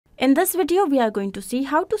In this video, we are going to see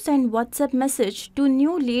how to send WhatsApp message to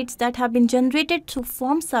new leads that have been generated through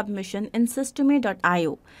form submission in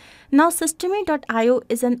Systeme.io. Now, Systeme.io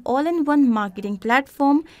is an all-in-one marketing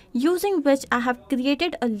platform using which I have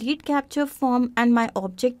created a lead capture form, and my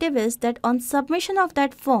objective is that on submission of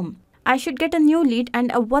that form, I should get a new lead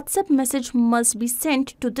and a WhatsApp message must be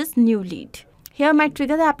sent to this new lead. Here my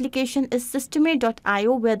trigger application is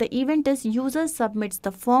Systeme.io, where the event is user submits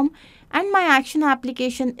the form, and my action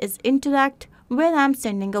application is interact, where I am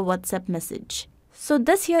sending a WhatsApp message. So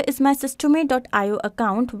this here is my Systeme.io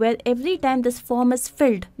account, where every time this form is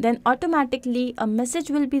filled, then automatically a message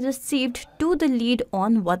will be received to the lead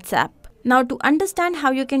on WhatsApp. Now, to understand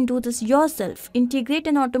how you can do this yourself, integrate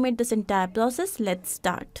and automate this entire process, let's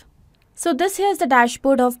start. So this here is the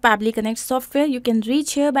dashboard of Pabbly Connect software. You can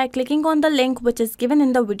reach here by clicking on the link which is given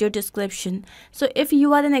in the video description. So if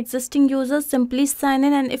you are an existing user, simply sign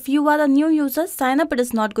in, and if you are a new user, sign up. It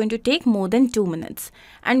is not going to take more than 2 minutes.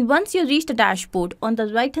 And once you reach the dashboard, on the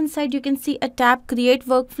right hand side you can see a tab Create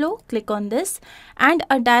Workflow. Click on this and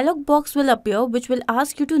a dialog box will appear which will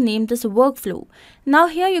ask you to name this workflow. Now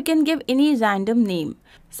here you can give any random name.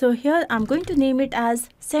 So here I'm going to name it as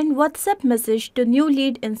Send WhatsApp Message to New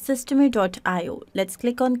Lead in Systeme.io. Let's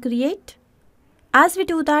click on Create. As we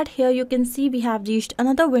do that, here you can see we have reached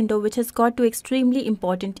another window which has got two extremely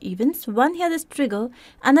important events. One here is trigger,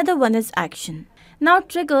 another one is action. Now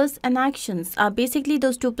triggers and actions are basically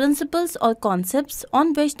those two principles or concepts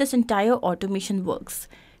on which this entire automation works.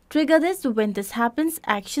 Trigger is when this happens,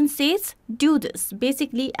 action says do this.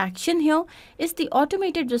 Basically, action here is the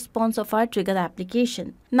automated response of our trigger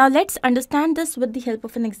application. Now let's understand this with the help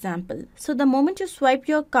of an example. So the moment you swipe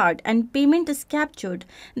your card and payment is captured,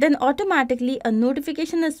 then automatically a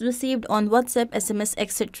notification is received on WhatsApp, SMS,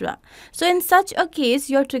 etc. So in such a case,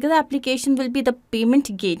 your trigger application will be the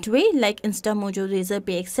payment gateway like InstaMojo,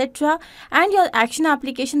 Razorpay, etc. and your action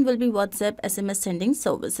application will be WhatsApp, SMS sending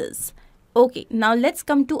services. Okay, now let's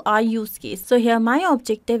come to our use case. So here my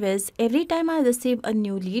objective is every time I receive a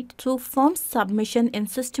new lead through form submission in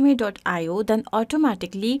Systeme.io, then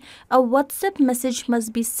automatically a WhatsApp message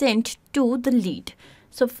must be sent to the lead.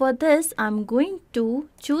 So for this, I'm going to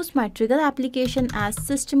choose my trigger application as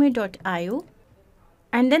Systeme.io,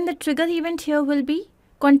 and then the trigger event here will be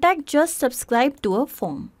contact just subscribe to a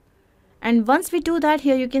form. And once we do that,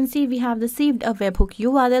 here you can see we have received a webhook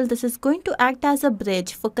URL. This is going to act as a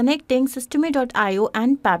bridge for connecting Systeme.io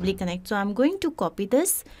and Pabbly Connect. So I'm going to copy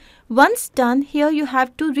this. Once done, here you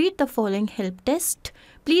have to read the following help text.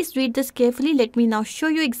 Please read this carefully. Let me now show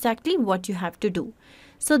you exactly what you have to do.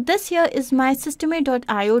 So this here is my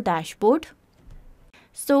Systeme.io dashboard.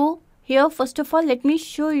 So here, first of all, let me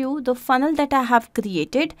show you the funnel that I have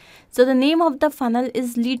created. So the name of the funnel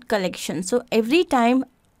is lead collection. So every time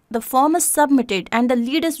the form is submitted and the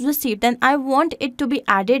lead is received, then I want it to be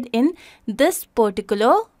added in this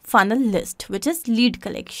particular funnel list, which is lead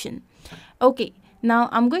collection. Okay, now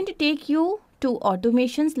I'm going to take you to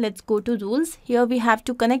automations. Let's go to rules. Here we have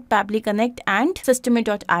to connect Pabbly Connect and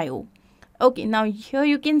Systeme.io. Okay, now here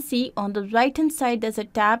you can see on the right hand side there's a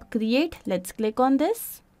tab Create. Let's click on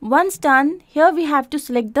this. Once done, here we have to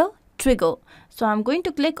select the trigger. So I'm going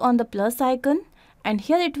to click on the plus icon, and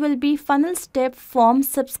here it will be funnel step form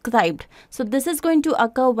subscribed. So this is going to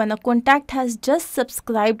occur when a contact has just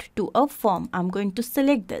subscribed to a form. I'm going to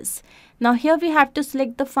select this. Now here we have to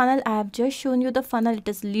select the funnel. I have just shown you the funnel. It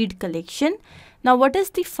is lead collection. Now what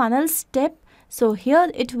is the funnel step? So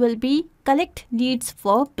here it will be collect leads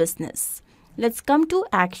for business. Let's come to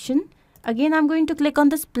action. Again, I'm going to click on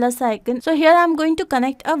this plus icon. So here I'm going to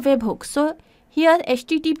connect a webhook. So here,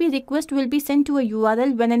 HTTP request will be sent to a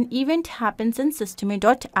URL when an event happens in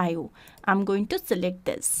Systeme.io. I'm going to select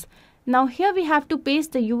this. Now here we have to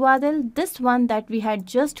paste the URL, this one that we had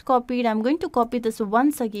just copied. I'm going to copy this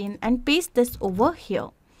once again and paste this over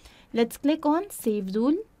here. Let's click on Save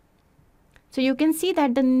Rule. So you can see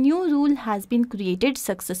that the new rule has been created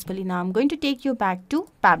successfully. Now I'm going to take you back to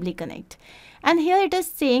Pabbly Connect. And here it is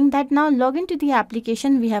saying that now log into the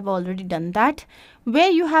application. We have already done that,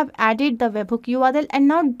 where you have added the webhook URL, and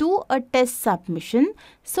now do a test submission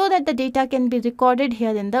so that the data can be recorded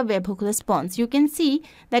here in the webhook response. You can see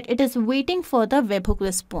that it is waiting for the webhook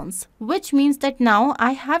response, which means that now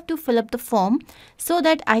I have to fill up the form so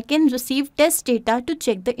that I can receive test data to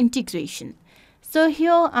check the integration. So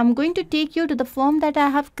here I'm going to take you to the form that I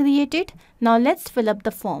have created. Now let's fill up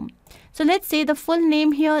the form. So let's say the full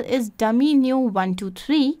name here is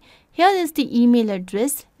dummynew123. Here is the email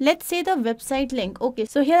address. Let's say the website link. Okay,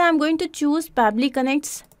 so here I'm going to choose Pabbly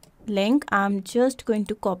Connect's link. I'm just going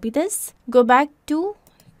to copy this, go back to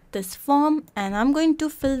this form, and I'm going to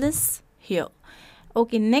fill this here.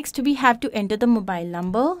 Okay, next we have to enter the mobile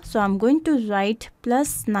number. So I'm going to write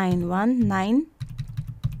 +919.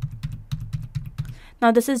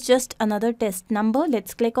 Now this is just another test number.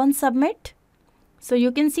 Let's click on submit. So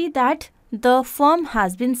you can see that the form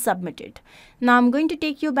has been submitted. Now I'm going to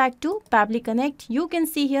take you back to Pabbly Connect. You can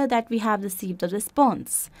see here that we have received a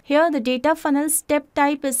response. Here the data funnel step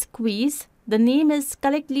type is quiz. The name is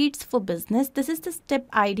collect leads for business. This is the step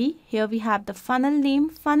ID. Here we have the funnel name,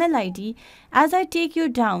 funnel ID. As I take you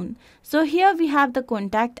down, so here we have the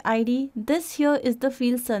contact ID. This here is the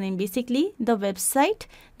field surname, basically the website.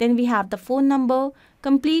 Then we have the phone number,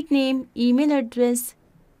 complete name, email address,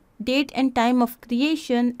 date and time of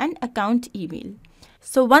creation, and account email.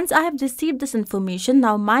 So once I have received this information,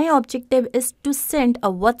 now my objective is to send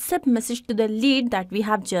a WhatsApp message to the lead that we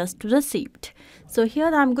have just received. So here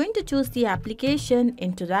I'm going to choose the application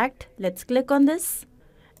Interact. Let's click on this.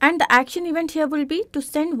 And the action event here will be to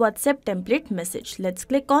send WhatsApp template message. Let's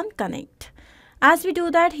click on Connect. As we do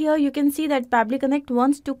that, here you can see that Pabbly Connect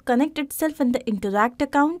wants to connect itself in the Interact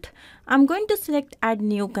account. I'm going to select Add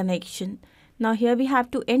New Connection. Now here we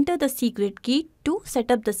have to enter the secret key to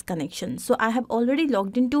set up this connection. So I have already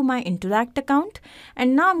logged into my Interact account,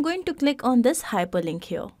 and now I'm going to click on this hyperlink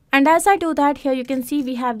here. And as I do that, here you can see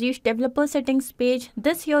we have reached developer settings page.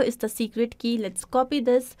 This here is the secret key. Let's copy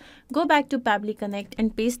this, go back to Pabbly Connect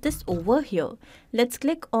and paste this over here. Let's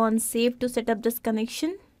click on save to set up this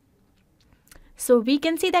connection. So we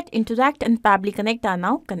can see that Interact and Pabbly Connect are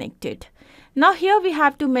now connected. Now here we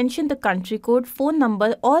have to mention the country code, phone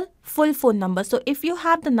number or full phone number. So if you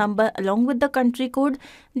have the number along with the country code,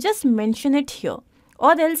 just mention it here.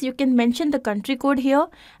 Or else you can mention the country code here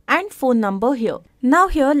and phone number here. Now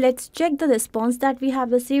here let's check the response that we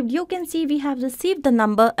have received. You can see we have received the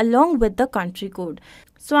number along with the country code.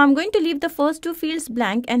 So I'm going to leave the first two fields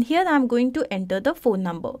blank, and here I'm going to enter the phone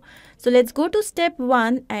number. So let's go to step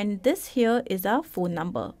 1, and this here is our phone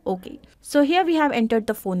number. Okay, so here we have entered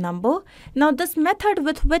the phone number. Now this method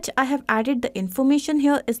with which I have added the information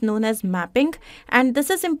here is known as mapping, and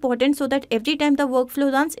this is important so that every time the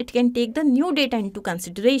workflow runs, it can take the new data into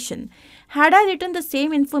consideration. Had I written the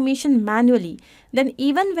same information manually, then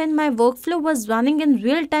even when my workflow was running in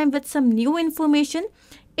real time with some new information,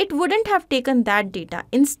 it wouldn't have taken that data.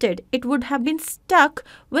 Instead, it would have been stuck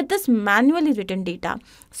with this manually written data.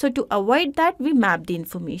 So to avoid that, we map the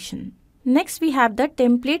information. Next, we have the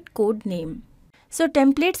template code name. So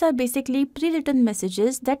templates are basically pre-written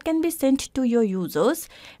messages that can be sent to your users,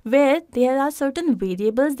 where there are certain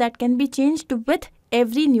variables that can be changed with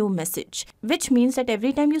every new message, which means that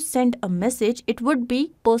every time you send a message, it would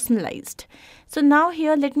be personalized. So now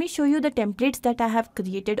here, let me show you the templates that I have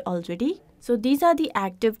created already. So these are the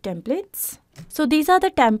active templates. So these are the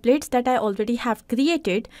templates that I already have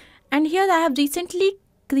created. And here I have recently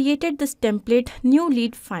created this template new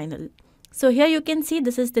lead final. So here you can see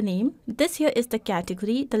this is the name. This here is the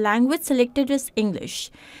category. The language selected is English.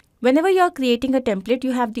 Whenever you are creating a template,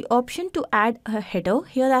 you have the option to add a header.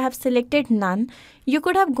 Here I have selected none. You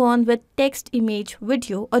could have gone with text, image,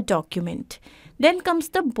 video or document. Then comes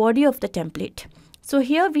the body of the template. So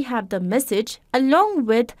here we have the message along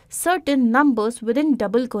with certain numbers within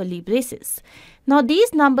double curly braces. Now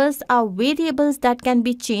these numbers are variables that can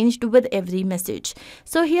be changed with every message.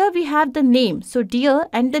 So here we have the name, so dear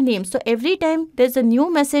and the name. So every time there's a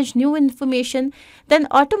new message, new information, then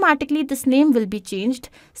automatically this name will be changed.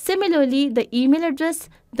 Similarly, the email address,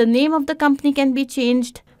 the name of the company can be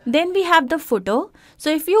changed. Then we have the footer. So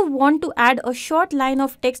if you want to add a short line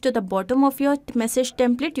of text to the bottom of your message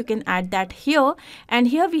template, you can add that here. And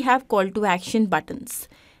here we have call to action buttons.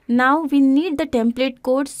 Now we need the template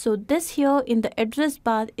code. So this here in the address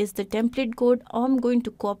bar is the template code. I'm going to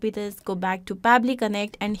copy this, go back to Pabbly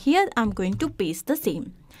Connect, and here I'm going to paste the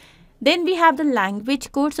same. Then we have the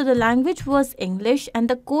language code. So the language was English and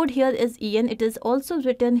the code here is EN. It is also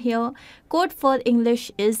written here. Code for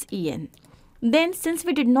English is EN. Then since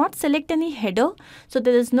we did not select any header, so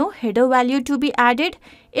there is no header value to be added.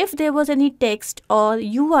 If there was any text or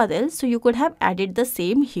URL, so you could have added the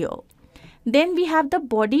same here. Then we have the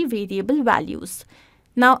body variable values.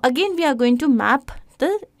 Now again we are going to map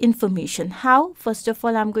the information. How? First of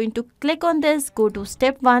all, I'm going to click on this, go to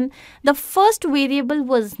step 1. The first variable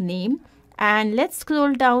was name, and let's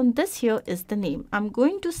scroll down. This here is the name. I'm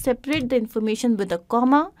going to separate the information with a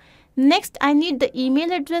comma. Next, I need the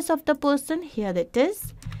email address of the person. Here it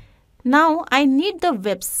is. Now, I need the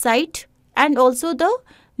website and also the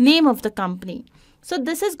name of the company. So,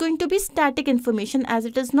 this is going to be static information as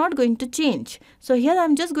it is not going to change. So, here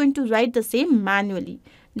I'm just going to write the same manually.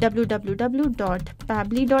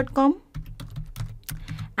 www.pabbly.com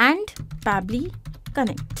and Pabbly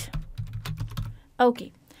Connect.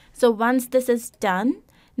 Okay, so once this is done,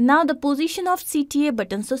 now the position of CTA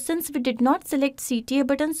button. So since we did not select CTA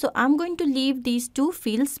button, so I'm going to leave these two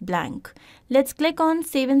fields blank. Let's click on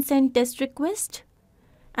save and send test request.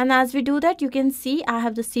 And as we do that, you can see I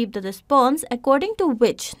have received the response according to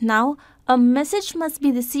which now a message must be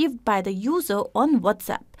received by the user on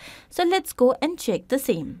WhatsApp. So let's go and check the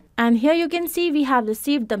same. And here you can see we have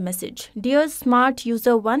received the message. Dear Smart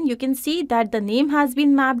User 1, you can see that the name has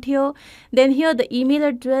been mapped here. Then here the email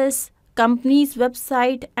address, company's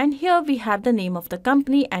website, and here we have the name of the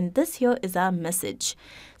company, and this here is our message.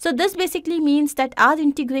 So this basically means that our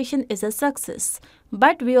integration is a success.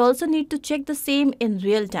 But we also need to check the same in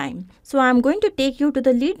real time. So I'm going to take you to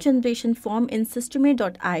the lead generation form in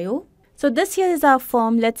systeme.io. So this here is our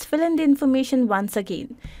form. Let's fill in the information once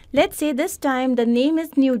again. Let's say this time the name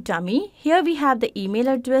is new dummy. Here we have the email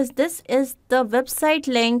address. This is the website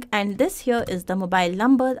link, and this here is the mobile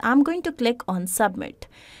number. I'm going to click on submit.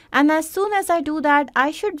 And as soon as I do that,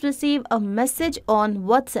 I should receive a message on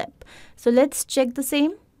WhatsApp. So let's check the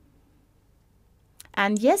same.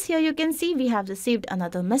 And yes, here you can see we have received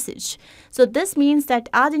another message. So this means that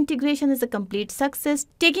our integration is a complete success.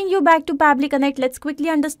 Taking you back to Pabbly Connect, let's quickly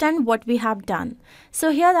understand what we have done.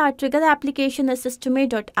 So here our trigger application is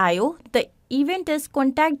systeme.io. The event is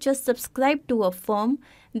contact just subscribe to a form.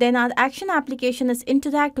 Then our action application is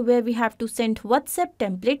interact, where we have to send WhatsApp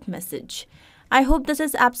template message. I hope this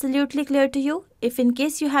is absolutely clear to you. If in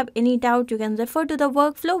case you have any doubt, you can refer to the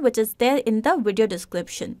workflow which is there in the video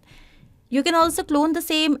description. You can also clone the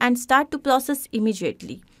same and start to process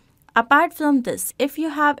immediately. Apart from this, if you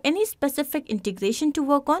have any specific integration to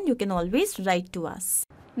work on, you can always write to us.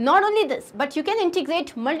 Not only this, but you can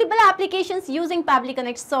integrate multiple applications using Pabbly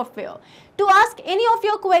Connect software. To ask any of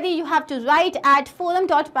your query, you have to write at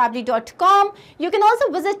forum.pabbly.com. You can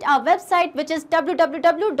also visit our website, which is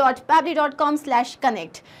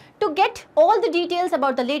www.pabbly.com/connect. To get all the details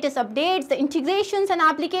about the latest updates, the integrations and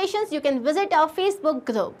applications, you can visit our Facebook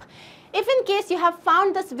group. If in case you have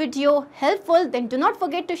found this video helpful, then do not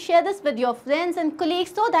forget to share this with your friends and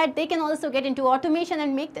colleagues so that they can also get into automation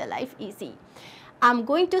and make their life easy. I'm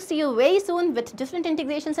going to see you very soon with different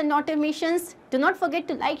integrations and automations. Do not forget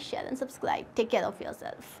to like, share and subscribe. Take care of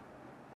yourself.